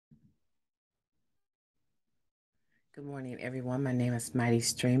Good morning, everyone. My name is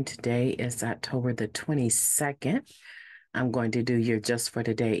MightyStream. Today is October the 22nd. I'm going to do your Just for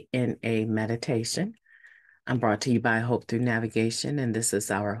Today in a meditation. I'm brought to you by Hope Through Navigation, and this is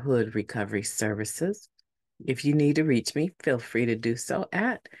our H.O.O.D Recovery Services. If you need to reach me, feel free to do so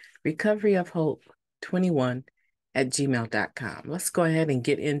at recoveryofhope21@gmail.com. Let's go ahead and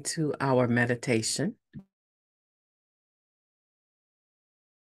get into our meditation.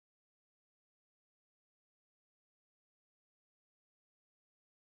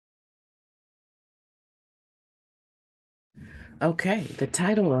 Okay, the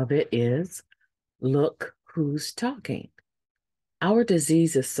title of it is Look Who's Talking. Our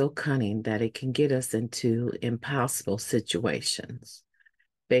disease is so cunning that it can get us into impossible situations.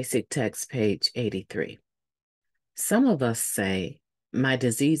 Basic text, page 83. Some of us say, my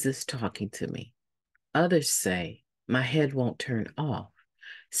disease is talking to me. Others say, my head won't turn off.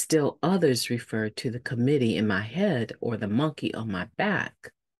 Still others refer to the committee in my head or the monkey on my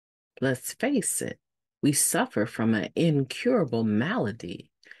back. Let's face it, we suffer from an incurable malady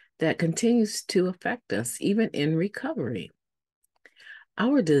that continues to affect us even in recovery.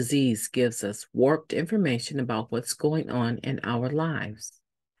 Our disease gives us warped information about what's going on in our lives.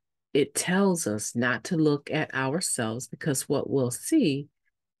 It tells us not to look at ourselves because what we'll see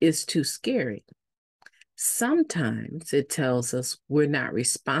is too scary. Sometimes it tells us we're not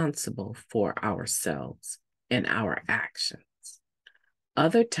responsible for ourselves and our actions.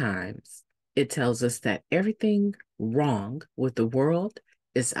 Other times, it tells us that everything wrong with the world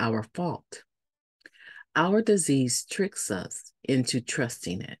is our fault. Our disease tricks us into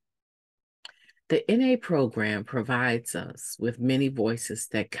trusting it. The NA program provides us with many voices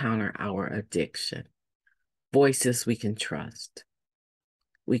that counter our addiction, voices we can trust.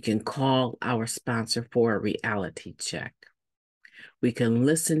 We can call our sponsor for a reality check. We can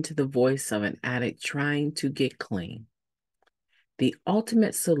listen to the voice of an addict trying to get clean. The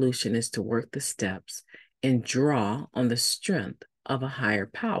ultimate solution is to work the steps and draw on the strength of a higher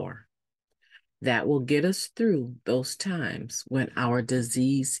power. That will get us through those times when our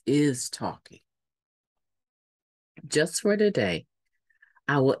disease is talking. Just for today,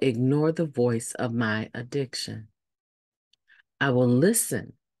 I will ignore the voice of my addiction. I will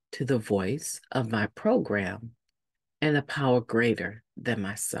listen to the voice of my program and a power greater than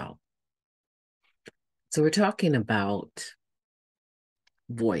myself. So we're talking about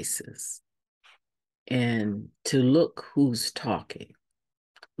voices and to look who's talking.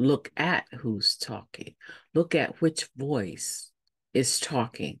 Look at who's talking. Look at which voice is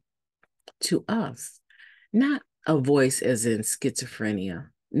talking to us. Not a voice as in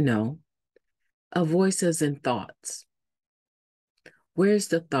schizophrenia. No, a voice as in thoughts. Where's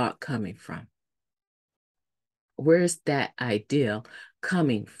the thought coming from? Where's that idea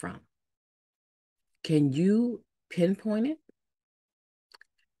coming from? Can you pinpoint it?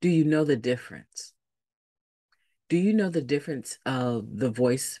 Do you know the difference? Do you know the difference of the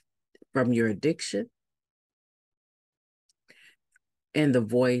voice from your addiction and the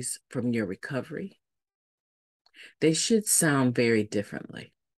voice from your recovery? They should sound very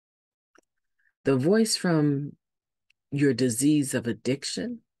differently. The voice from your disease of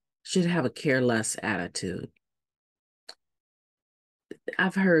addiction should have a careless attitude.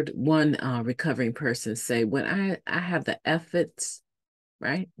 I've heard one recovering person say, when I have the efforts,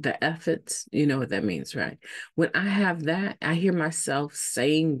 right? The efforts, you know what that means, right? When I have that, I hear myself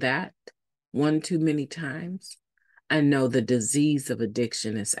saying that one too many times, I know the disease of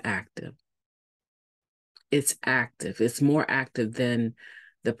addiction is active. It's active. It's more active than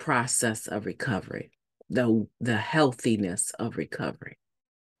the process of recovery, the healthiness of recovery.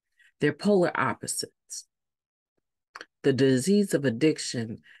 They're polar opposites. The disease of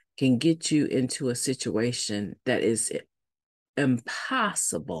addiction can get you into a situation that is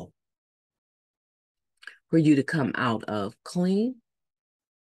impossible for you to come out of clean,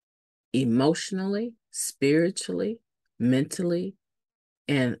 emotionally, spiritually, mentally,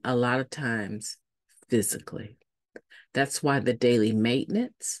 and a lot of times physically. That's why the daily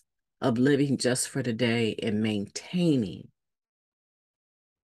maintenance of living just for today and maintaining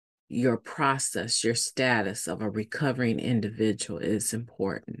your process, your status of a recovering individual is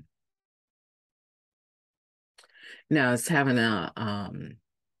important. Now, I was having a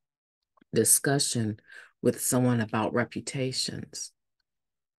discussion with someone about reputations,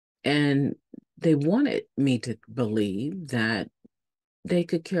 and they wanted me to believe that they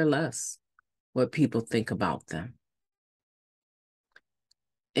could care less what people think about them.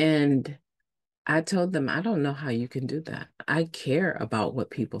 And I told them, I don't know how you can do that. I care about what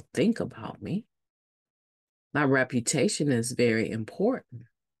people think about me. My reputation is very important.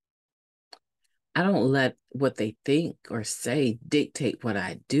 I don't let what they think or say dictate what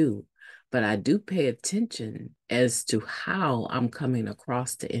I do, but I do pay attention as to how I'm coming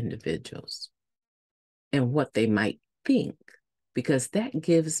across to individuals and what they might think, because that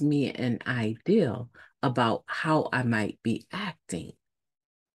gives me an idea about how I might be acting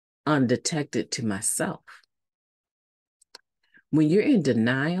undetected to myself. When you're in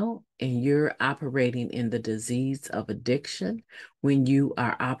denial and you're operating in the disease of addiction, when you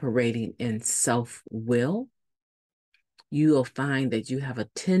are operating in self-will, you will find that you have a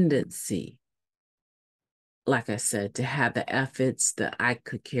tendency, like I said, to have the efforts that I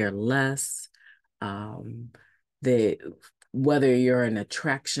could care less, the whether you're an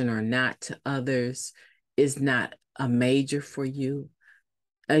attraction or not to others is not a major for you.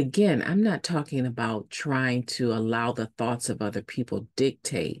 Again, I'm not talking about trying to allow the thoughts of other people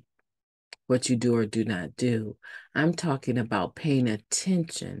dictate what you do or do not do. I'm talking about paying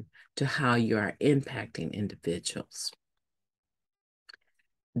attention to how you are impacting individuals.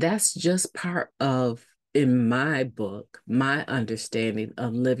 That's just part of, in my book, my understanding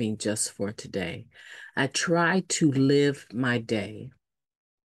of living just for today. I try to live my day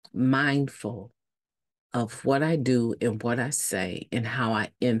mindful of what I do and what I say and how I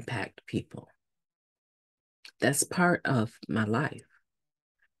impact people. That's part of my life.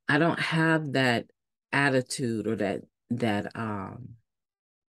 I don't have that attitude or that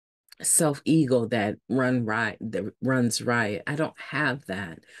self-ego that runs riot. I don't have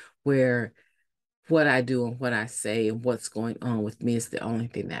that where what I do and what I say and what's going on with me is the only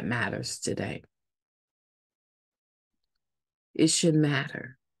thing that matters today. It should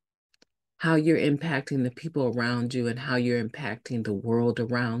matter how you're impacting the people around you and how you're impacting the world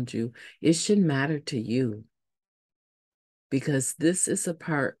around you. It should matter to you, because this is a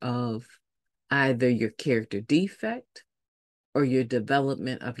part of either your character defect or your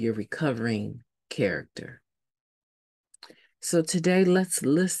development of your recovering character. So today, let's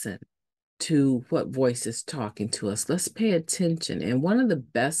listen to what voice is talking to us. Let's pay attention. And one of the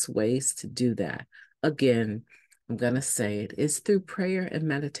best ways to do that, again, I'm going to say it, is through prayer and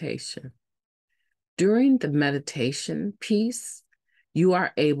meditation. During the meditation piece, you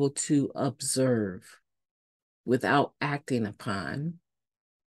are able to observe without acting upon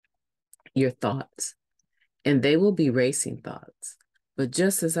your thoughts, and they will be racing thoughts. But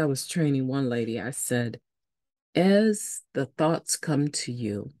just as I was training one lady, I said, as the thoughts come to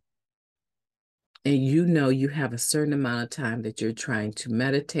you, and you know you have a certain amount of time that you're trying to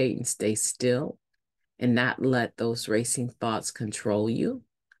meditate and stay still and not let those racing thoughts control you,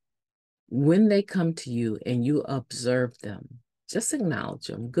 when they come to you and you observe them, just acknowledge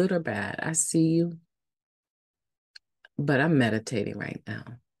them, good or bad. I see you, but I'm meditating right now.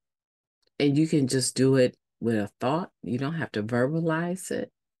 And you can just do it with a thought. You don't have to verbalize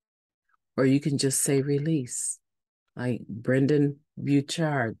it. Or you can just say release, like Brendan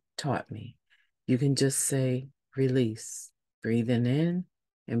Bouchard taught me. You can just say release, breathing in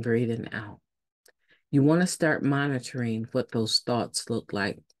and breathing out. You want to start monitoring what those thoughts look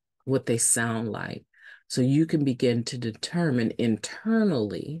like, what they sound like, so you can begin to determine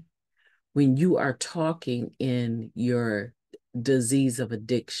internally when you are talking in your disease of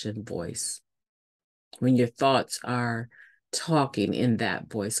addiction voice, when your thoughts are talking in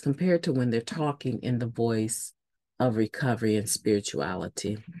that voice compared to when they're talking in the voice of recovery and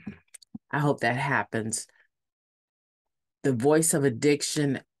spirituality. I hope that happens. The voice of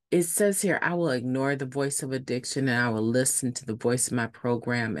addiction, it says here, I will ignore the voice of addiction and I will listen to the voice of my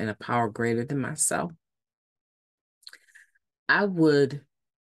program and a power greater than myself. I would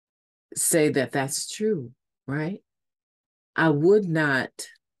say that that's true, right? I would not,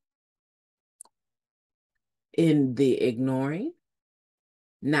 in the ignoring,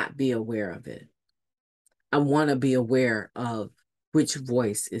 not be aware of it. I want to be aware of which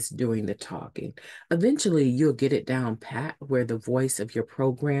voice is doing the talking. Eventually, you'll get it down pat where the voice of your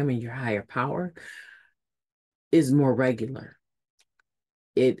program and your higher power is more regular.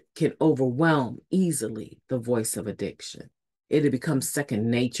 It can overwhelm easily the voice of addiction. It'll become second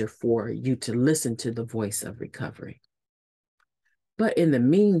nature for you to listen to the voice of recovery. But in the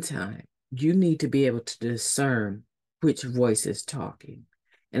meantime, you need to be able to discern which voice is talking.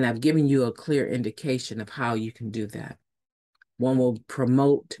 And I've given you a clear indication of how you can do that. One will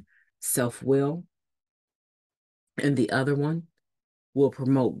promote self-will, and the other one will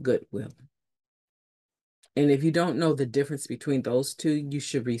promote goodwill. And if you don't know the difference between those two, you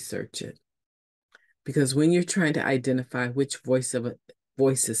should research it. Because when you're trying to identify which voice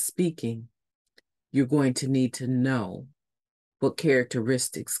is speaking, you're going to need to know what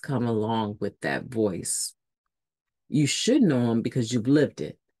characteristics come along with that voice. You should know them because you've lived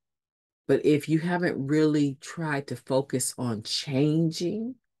it. But if you haven't really tried to focus on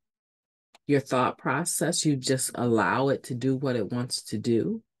changing your thought process, you just allow it to do what it wants to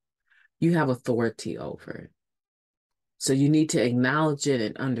do, you have authority over it. So you need to acknowledge it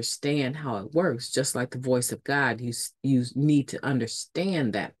and understand how it works, just like the voice of God. You need to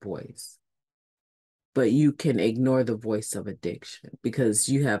understand that voice, but you can ignore the voice of addiction because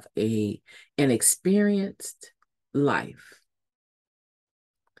you have an experienced life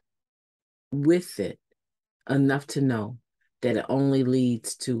with it enough to know that it only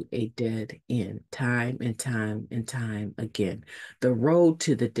leads to a dead end time and time and time again. The road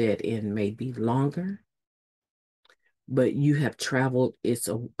to the dead end may be longer, but you have traveled, it's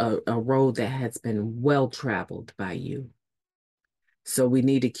a road that has been well traveled by you. So we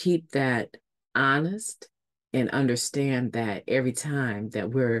need to keep that honest and understand that every time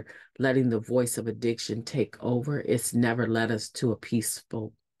that we're letting the voice of addiction take over, it's never led us to a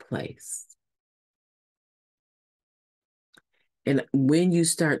peaceful place. And when you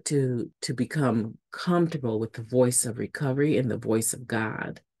start to become comfortable with the voice of recovery and the voice of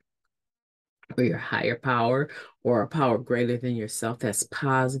God, or your higher power, or a power greater than yourself that's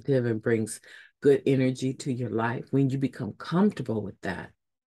positive and brings good energy to your life, when you become comfortable with that,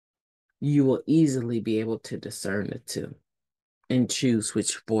 you will easily be able to discern the two and choose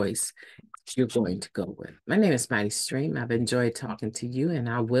which voice you're going to go with. My name is MightyStream. I've enjoyed talking to you, and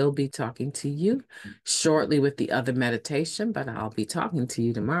I will be talking to you shortly with the other meditation, but I'll be talking to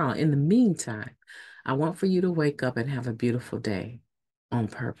you tomorrow. In the meantime, I want for you to wake up and have a beautiful day on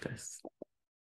purpose.